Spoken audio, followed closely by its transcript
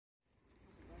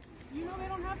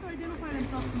have to identify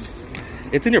themselves.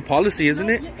 It's in your policy, isn't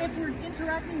it? If we're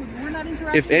interacting with you, we're not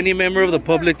interacting. If any member of the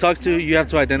public talks to you, you have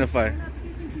to identify. We're not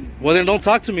speaking to you. Well, then don't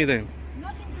talk to me then.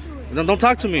 Nothing to do with it. Then don't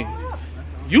talk to me.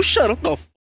 You shut up the f.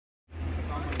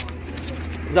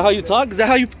 Is that how you talk? Is that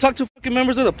how you talk to fucking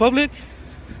members of the public?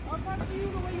 I'll talk to you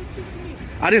the way you speak to me.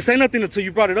 I didn't say nothing until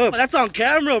you brought it up. That's on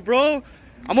camera, bro.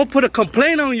 I'm gonna put a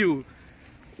complaint on you.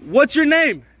 What's your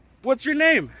name? What's your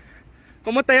name?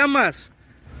 ¿Cómo te llamas?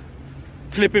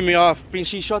 Flipping me off.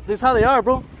 Pinche shot. This is how they are,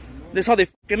 bro. This is how they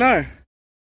fucking are.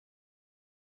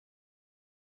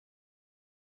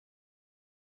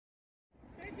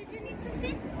 Sir, did you need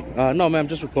something? No, ma'am,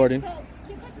 just recording. So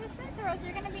keep a distance or else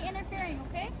you're going to be interfering,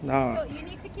 okay? No. So you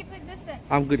need to keep a distance.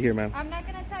 I'm good here, ma'am. I'm not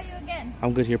going to tell you again.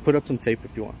 I'm good here. Put up some tape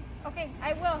if you want. Okay,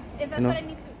 I will, if that's what I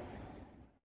need to.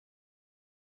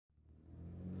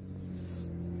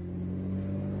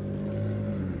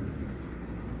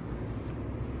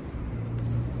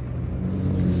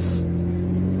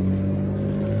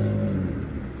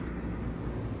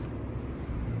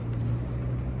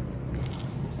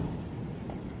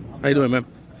 How you doing, ma'am?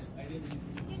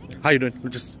 How you doing? We're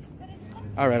just...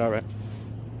 All right, all right.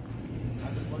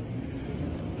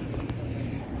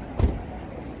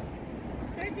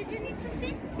 Sir, did you need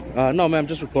something? No, ma'am,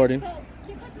 just recording. So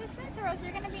keep a distance or else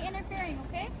you're going to be interfering,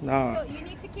 okay? No. So you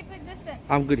need to keep a distance.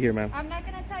 I'm good here, ma'am. I'm not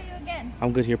going to tell you again.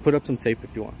 I'm good here. Put up some tape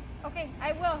if you want. Okay,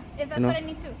 I will, if that's what I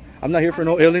need to. I'm not here for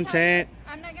no ill intent,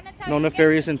 I'm not going to tell no you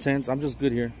nefarious again. intents. I'm just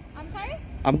good here. I'm sorry?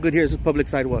 I'm good here. It's a public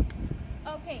sidewalk.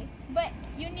 Okay, but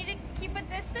you need to keep a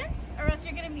distance or else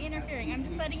you're going to be interfering. I'm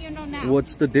just letting you know now.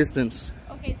 What's the distance?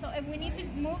 Okay, so if we need to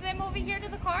move them over here to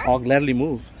the car? I'll gladly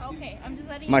move. Okay, I'm just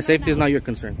letting you know My safety now. is not your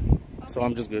concern. So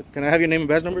I'm just good. Can I have your name and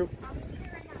badge number?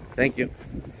 Thank you.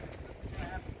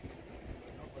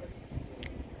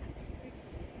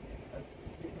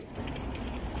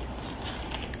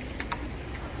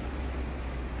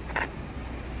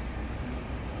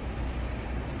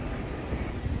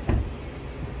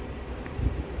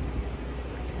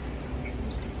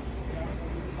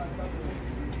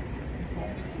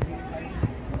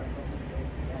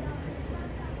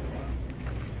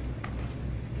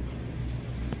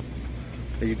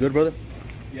 Are you good, brother?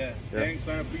 Yeah, thanks,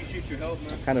 man. I appreciate your help,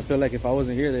 man. Kind of feel like if I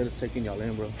wasn't here, they'd have taken y'all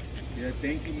in, bro. Yeah,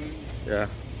 thank you, man. Yeah.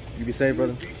 You be safe,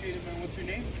 brother. Appreciate it, man. What's your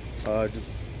name?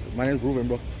 My name's Ruben,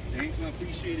 bro. Thanks, man.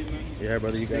 Appreciate it, man. Yeah,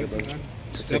 brother, you got it, Thank brother. you, man.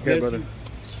 Just God take care, bless brother. you.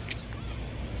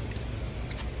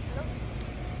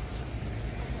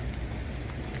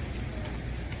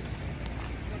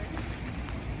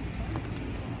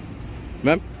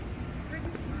 Ma'am?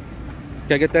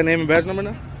 Can I get that name and badge number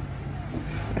now?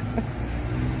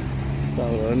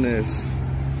 Cabrones.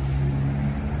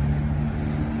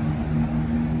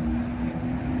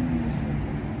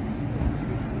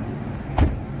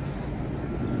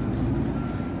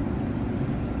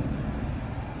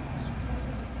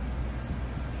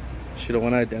 She don't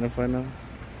want to identify now.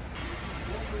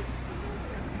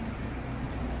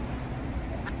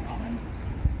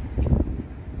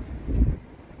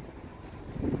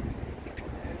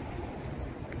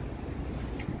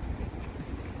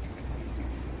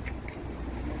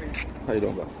 How you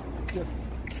doing, bro? Good.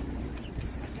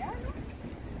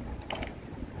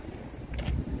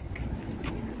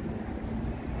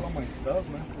 All my stuff,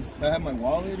 man. I have my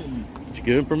wallet and... Did you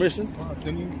give him permission?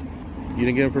 Didn't you? You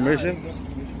didn't give him permission? I didn't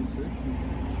get permission to search me.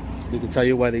 Did they tell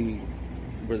you why they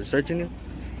were searching you?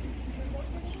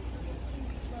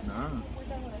 Nah.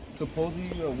 Supposedly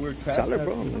we're Tell trespassing. her,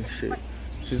 bro. I mean, shit.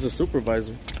 She's a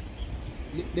supervisor.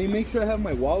 They make sure I have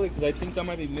my wallet because I think I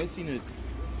might be missing it.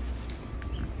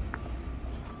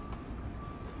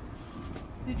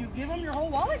 Did you give him your whole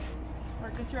wallet?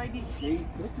 Or just your ID? They took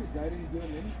it. I didn't give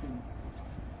them anything.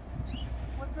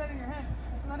 What's that in your hand?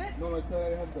 That's not it? No, I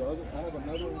said I have the other. I have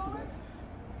another one.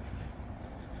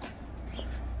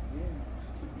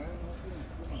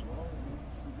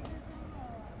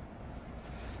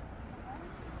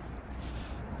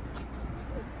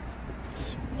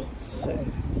 Today.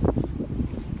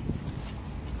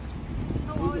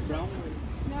 No wallet.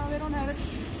 No, they don't have it.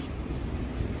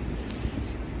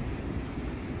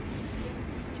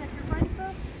 Check your fine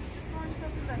stuff. Fine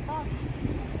stuff in that box.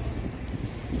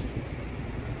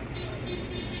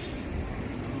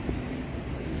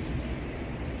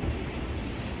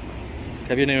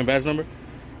 Have your name and badge number?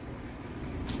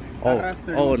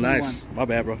 Oh, nice. My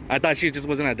bad, bro. I thought she just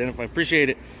wasn't identified. Appreciate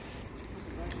it.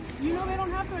 You know they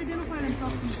don't have to identify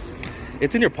themselves.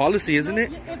 It's in your policy, isn't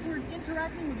it? If we're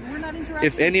interacting with you, we're not interacting.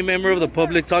 If any member of the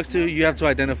public talks to you, you have to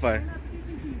identify. We're not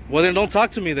speaking to you. Well, then don't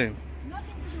talk to me then. Nothing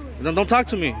to do with it. Then don't talk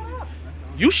to me.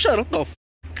 You shut up the f.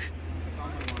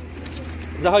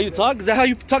 Is Is that how you talk? Is that how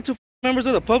you talk to members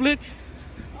of the public?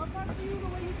 I'll talk to you the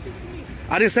way you speak to me.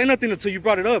 I didn't say nothing until you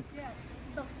brought it up. Yeah,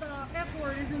 the F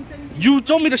word isn't anything. You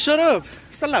told me to shut up.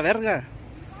 Esa la verga.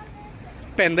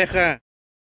 Pendeja.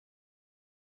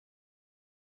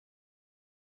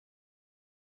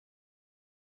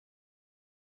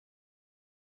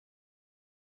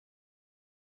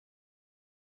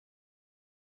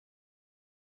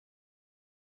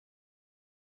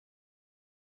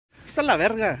 Esa la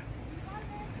verga.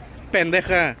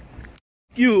 Pendeja.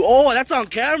 You. Oh, that's on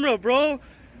camera, bro.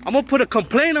 I'm gonna put a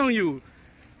complaint on you.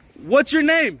 What's your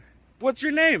name? What's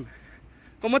your name?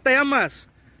 ¿Cómo te llamas?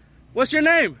 What's your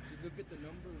name?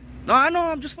 No, I know.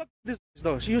 I'm just fucking this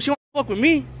though. She wanna fuck with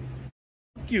me.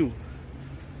 Fuck you.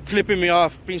 Flipping me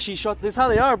off. Pinche shot. This is how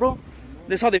they are, bro.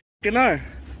 This is how they fucking are.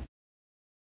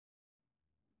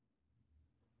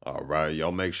 All right,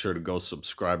 y'all make sure to go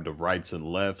subscribe to Rights and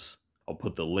Lefts. I'll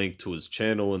put the link to his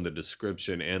channel in the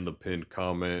description and the pinned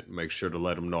comment. Make sure to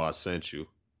let him know I sent you.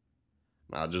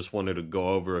 I just wanted to go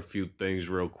over a few things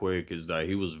real quick. Is that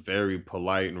he was very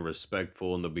polite and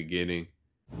respectful in the beginning.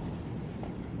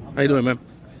 How you doing, man?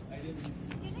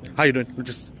 How you doing? We're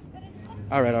just...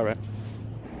 All right, all right.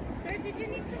 Sir, did you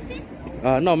need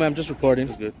something? No, ma'am, just recording.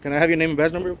 It's good. Can I have your name and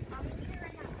badge number?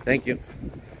 Thank you.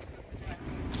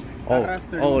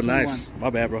 Oh, nice. My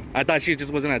bad, bro. I thought she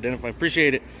just wasn't identified.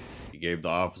 Appreciate it. He gave the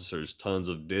officers tons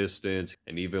of distance,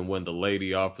 and even when the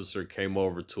lady officer came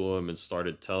over to him and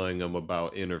started telling him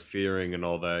about interfering and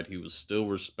all that, he was still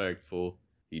respectful.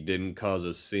 He didn't cause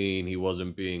a scene. He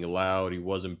wasn't being loud. He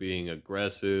wasn't being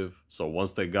aggressive. So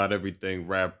once they got everything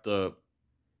wrapped up,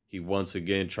 he once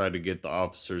again tried to get the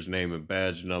officer's name and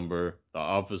badge number. The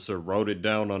officer wrote it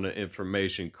down on an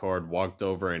information card, walked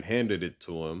over and handed it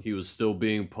to him. He was still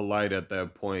being polite at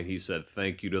that point. He said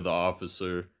thank you to the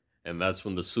officer. And that's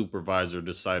when the supervisor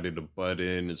decided to butt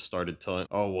in and started telling,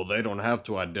 oh, well, they don't have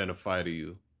to identify to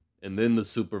you. And then the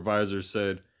supervisor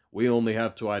said, we only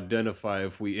have to identify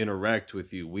if we interact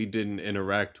with you. We didn't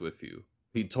interact with you.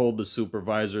 He told the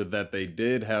supervisor that they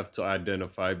did have to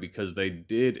identify because they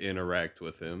did interact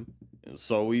with him. And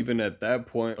so even at that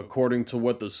point, according to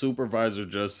what the supervisor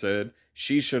just said,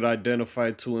 she should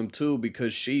identify to him too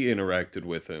because she interacted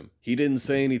with him. He didn't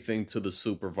say anything to the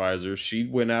supervisor. She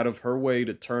went out of her way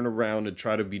to turn around and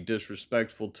try to be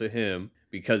disrespectful to him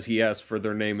because he asked for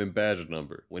their name and badge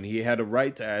number, when he had a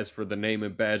right to ask for the name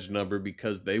and badge number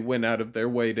because they went out of their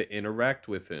way to interact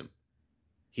with him.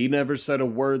 He never said a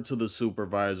word to the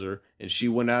supervisor, and she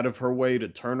went out of her way to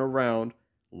turn around,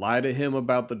 lie to him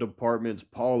about the department's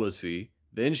policy.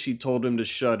 Then she told him to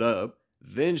shut up.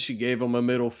 Then she gave him a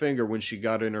middle finger when she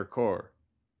got in her car.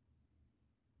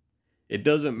 It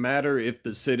doesn't matter if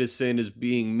the citizen is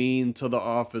being mean to the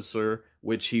officer,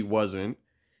 which he wasn't.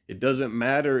 It doesn't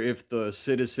matter if the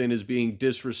citizen is being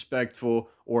disrespectful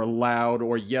or loud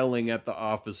or yelling at the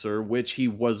officer, which he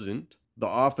wasn't. The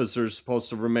officer is supposed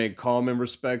to remain calm and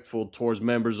respectful towards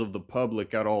members of the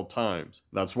public at all times.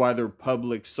 That's why they're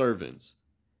public servants.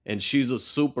 And she's a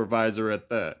supervisor at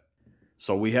that.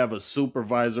 So we have a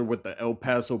supervisor with the El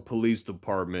Paso Police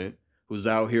Department who's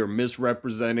out here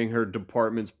misrepresenting her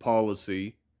department's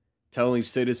policy, telling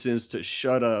citizens to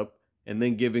shut up, and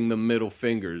then giving them middle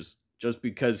fingers just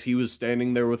because he was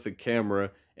standing there with a camera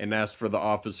and asked for the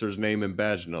officer's name and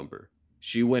badge number.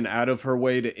 She went out of her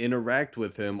way to interact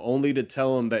with him only to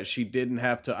tell him that she didn't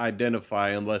have to identify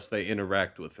unless they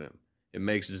interact with him. It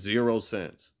makes zero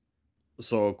sense.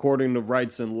 So according to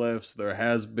Rights and Lefts, there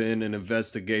has been an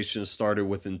investigation started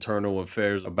with Internal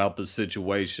Affairs about the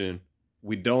situation.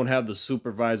 We don't have the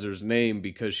supervisor's name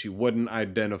because she wouldn't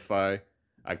identify.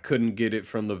 I couldn't get it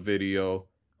from the video.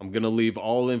 I'm going to leave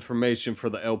all information for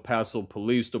the El Paso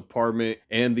Police Department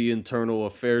and the Internal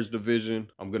Affairs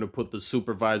Division. I'm going to put the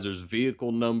supervisor's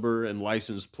vehicle number and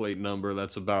license plate number.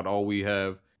 That's about all we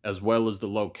have, as well as the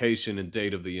location and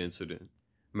date of the incident.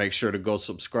 Make sure to go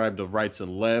subscribe to Rights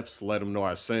and Lefts. Let them know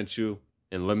I sent you,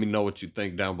 and let me know what you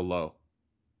think down below.